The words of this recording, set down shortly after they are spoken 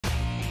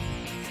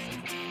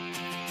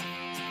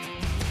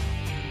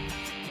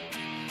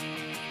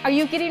Are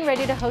you getting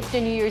ready to host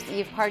a New Year's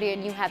Eve party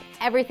and you have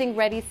everything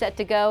ready, set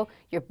to go?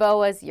 Your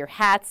boas, your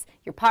hats,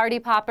 your party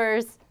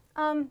poppers?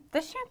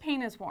 This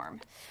champagne is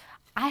warm.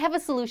 I have a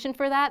solution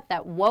for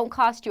that won't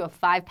cost you a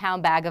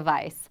 5-pound bag of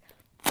ice.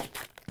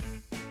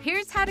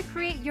 Here's how to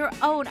create your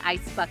own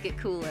ice bucket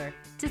cooler.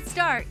 To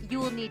start, you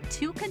will need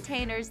 2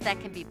 containers that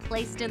can be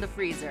placed in the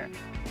freezer.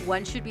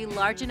 One should be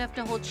large enough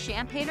to hold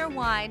champagne or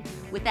wine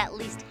with at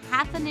least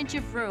 ½ an inch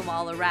of room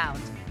all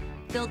around.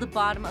 Fill the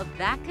bottom of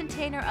that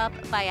container up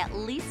by at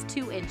least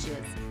 2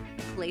 inches.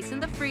 Place in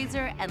the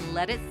freezer and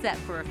let it set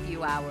for a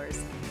few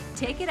hours.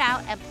 Take it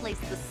out and place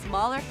the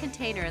smaller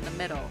container in the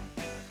middle.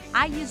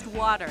 I used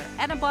water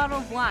and a bottle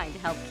of wine to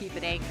help keep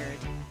it anchored.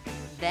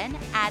 Then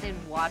add in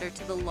water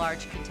to the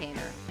large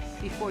container.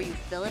 Before you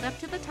fill it up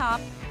to the top,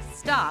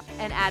 stop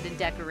and add in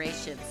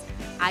decorations.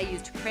 I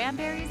used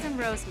cranberries and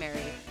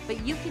rosemary,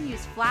 but you can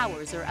use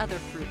flowers or other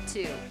fruit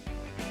too.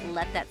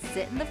 Let that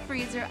sit in the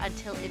freezer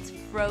until it's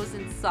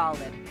frozen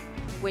solid.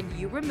 When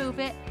you remove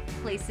it,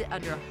 place it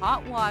under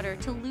hot water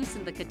to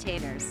loosen the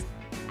containers.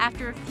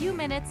 After a few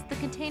minutes, the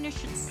container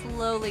should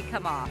slowly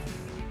come off.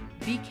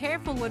 Be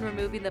careful when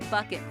removing the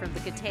bucket from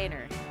the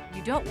container.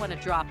 You don't want to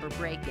drop or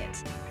break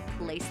it.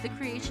 Place the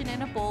creation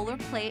in a bowl or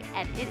plate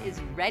and it is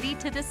ready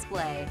to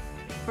display.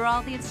 For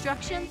all the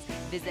instructions,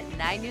 visit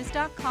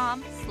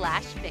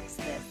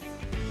 9news.com/fixthis.